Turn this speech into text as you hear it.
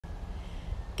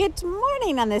Good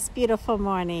morning on this beautiful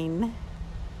morning.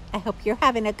 I hope you're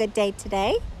having a good day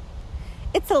today.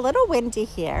 It's a little windy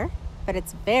here, but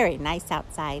it's very nice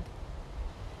outside.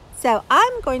 So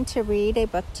I'm going to read a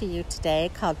book to you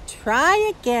today called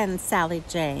Try Again, Sally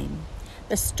Jane.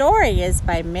 The story is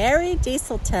by Mary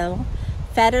Dieseltil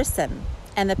Feddersen,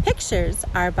 and the pictures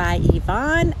are by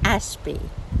Yvonne Ashby.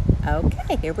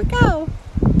 Okay, here we go.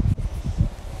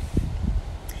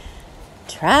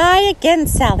 Try again,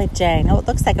 Sally Jane. Oh, it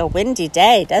looks like a windy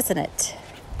day, doesn't it?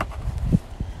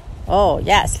 Oh,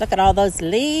 yes, look at all those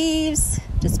leaves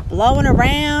just blowing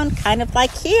around, kind of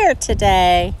like here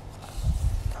today.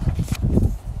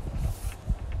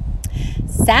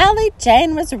 Sally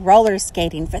Jane was roller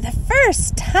skating for the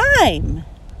first time.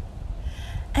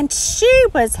 And she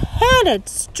was headed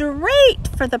straight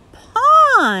for the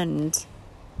pond.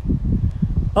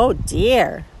 Oh,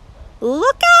 dear.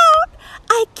 Look out!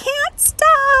 I can't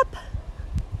stop.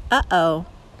 Uh-oh.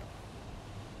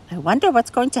 I wonder what's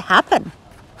going to happen.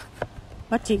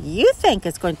 What do you think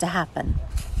is going to happen?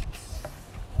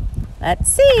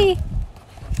 Let's see.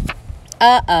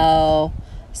 Uh-oh.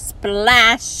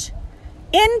 Splash.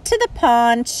 Into the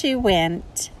pond she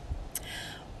went.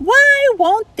 Why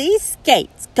won't these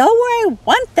skates go where I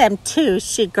want them to?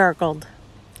 She gurgled.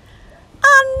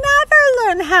 I'll never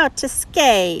learn how to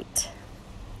skate.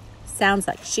 Sounds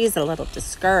like she's a little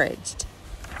discouraged.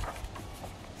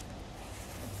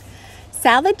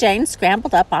 Sally Jane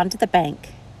scrambled up onto the bank.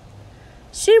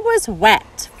 She was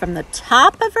wet from the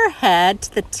top of her head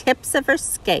to the tips of her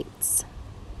skates.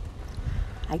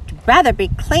 I'd rather be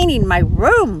cleaning my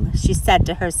room, she said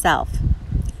to herself.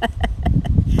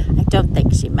 I don't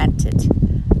think she meant it.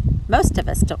 Most of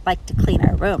us don't like to clean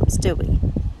our rooms, do we?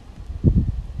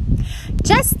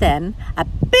 Just then, a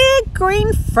big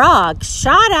green frog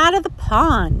shot out of the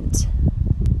pond.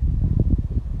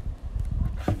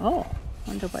 Oh,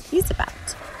 wonder what he's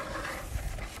about.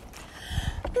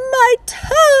 My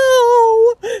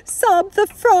toe, sobbed the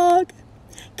frog.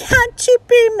 Can't you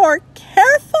be more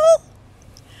careful?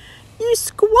 You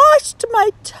squashed my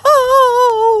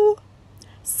toe.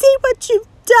 See what you've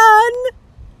done?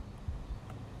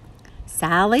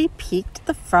 Sally peeked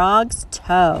the frog's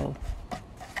toe.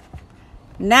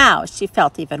 Now she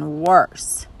felt even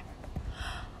worse.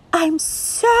 I'm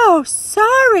so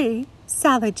sorry,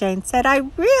 Sally Jane said. I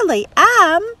really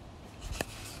am.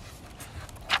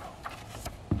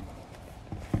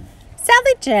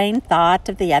 Sally Jane thought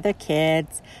of the other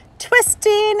kids,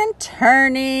 twisting and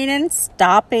turning and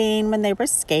stopping when they were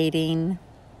skating.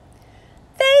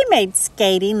 They made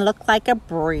skating look like a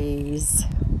breeze.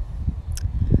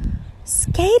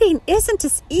 Skating isn't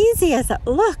as easy as it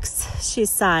looks, she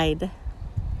sighed.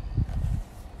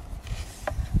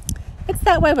 It's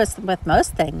that way with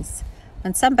most things.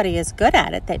 When somebody is good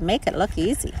at it, they make it look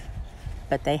easy.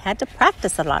 But they had to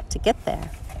practice a lot to get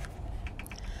there.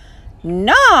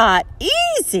 Not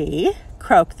easy,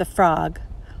 croaked the frog.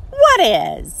 What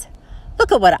is?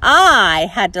 Look at what I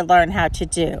had to learn how to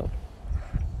do.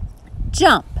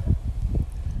 Jump.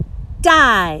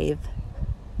 Dive.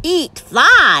 Eat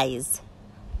flies.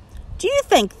 Do you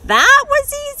think that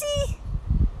was easy?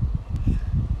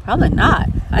 Probably not.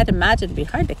 I'd imagine it'd be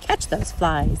hard to catch those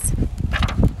flies.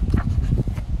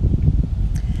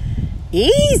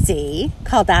 Easy,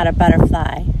 called out a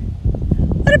butterfly.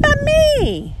 What about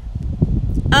me?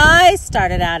 I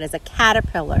started out as a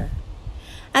caterpillar.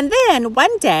 And then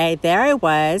one day, there I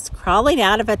was, crawling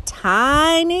out of a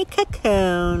tiny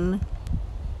cocoon.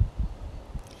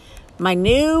 My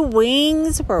new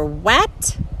wings were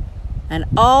wet and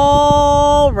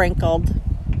all wrinkled.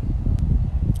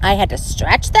 I had to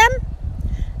stretch them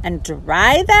and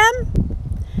dry them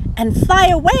and fly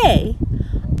away,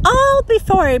 all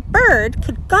before a bird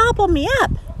could gobble me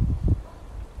up.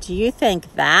 Do you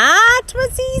think that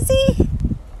was easy?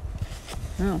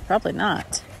 Oh, probably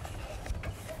not.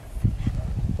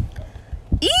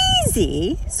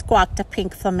 Easy, squawked a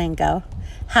pink flamingo.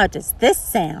 How does this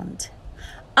sound?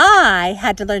 I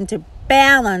had to learn to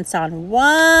balance on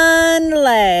one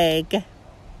leg.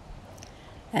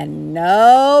 And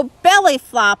no belly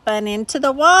flopping into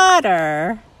the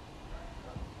water.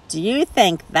 Do you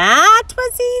think that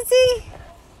was easy?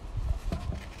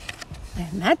 I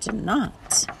imagine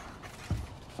not.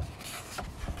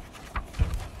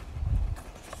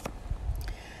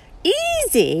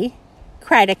 Easy,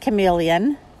 cried a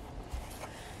chameleon.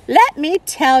 Let me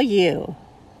tell you,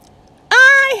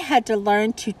 I had to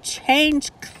learn to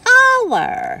change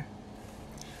color.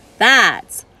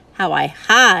 That's how I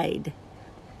hide.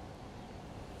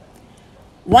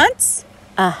 Once,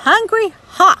 a hungry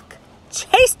hawk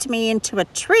chased me into a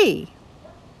tree.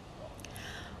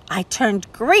 I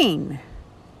turned green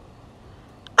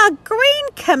A green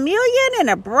chameleon in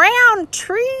a brown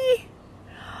tree?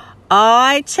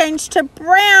 I changed to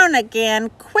brown again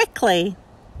quickly.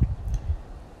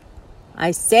 I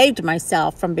saved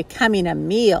myself from becoming a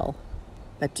meal.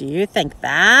 But do you think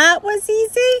that was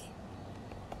easy?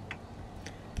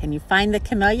 Can you find the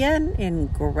chameleon in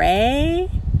gray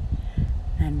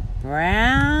and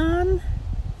brown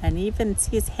and even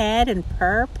see his head in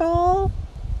purple?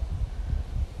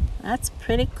 That's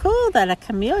pretty cool that a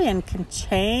chameleon can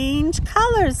change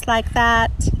colors like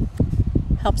that.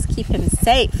 Helps keep him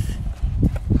safe.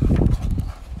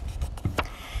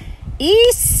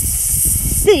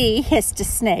 "Easy," hissed a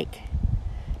snake.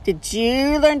 "Did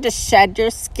you learn to shed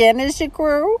your skin as you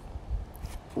grew?"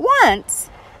 "Once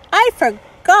I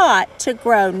forgot to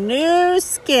grow new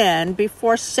skin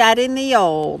before shedding the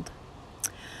old.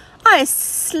 I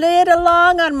slid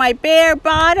along on my bare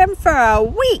bottom for a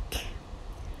week.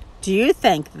 Do you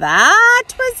think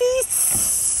that was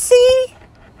easy?"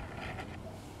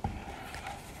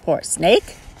 Poor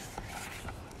snake.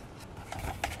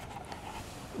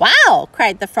 "Wow,"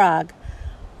 cried the frog.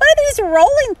 "What are these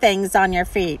rolling things on your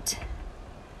feet?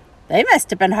 They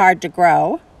must have been hard to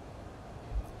grow.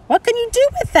 What can you do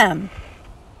with them?"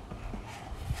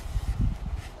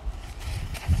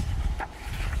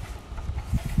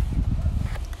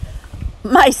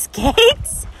 "My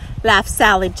skates?" laughed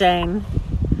Sally Jane.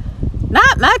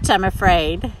 "Not much, I'm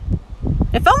afraid.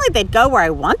 If only they'd go where I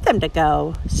want them to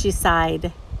go," she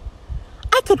sighed.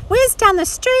 "I could whiz down the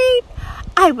street.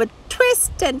 I would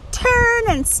twist and turn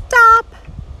and stop.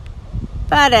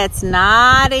 But it's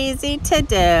not easy to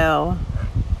do."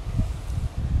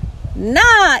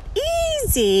 "Not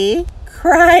easy?"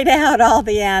 cried out all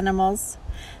the animals.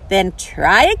 "Then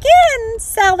try again,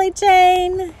 Sally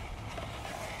Jane."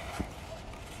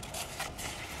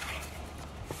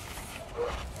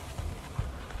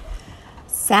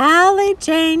 Sally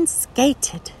Jane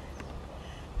skated.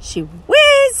 She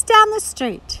whizzed down the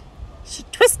street. She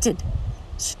twisted,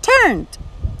 she turned,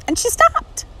 and she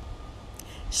stopped.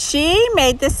 She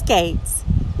made the skates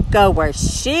go where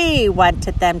she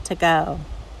wanted them to go.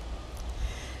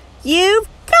 "You've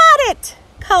got it!"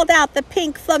 called out the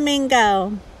pink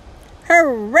flamingo.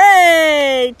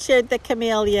 "Hooray!" cheered the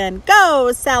chameleon.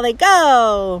 "Go, Sally,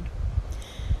 go!"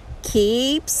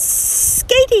 "Keep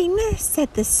skating,"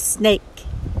 said the snake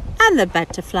and the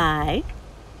butterfly.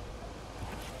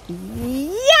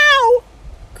 "Yow!"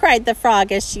 cried the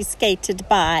frog as she skated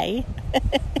by.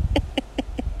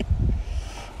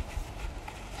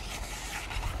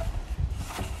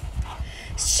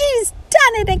 "She's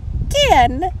done it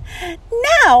again.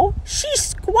 Now she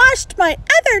squashed my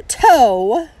other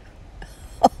toe."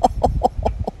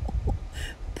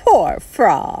 Poor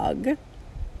frog.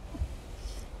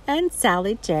 And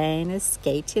Sally Jane is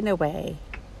skating away.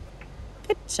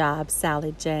 Good job,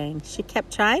 Sally Jane. She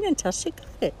kept trying until she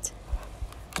got it.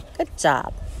 Good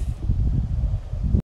job.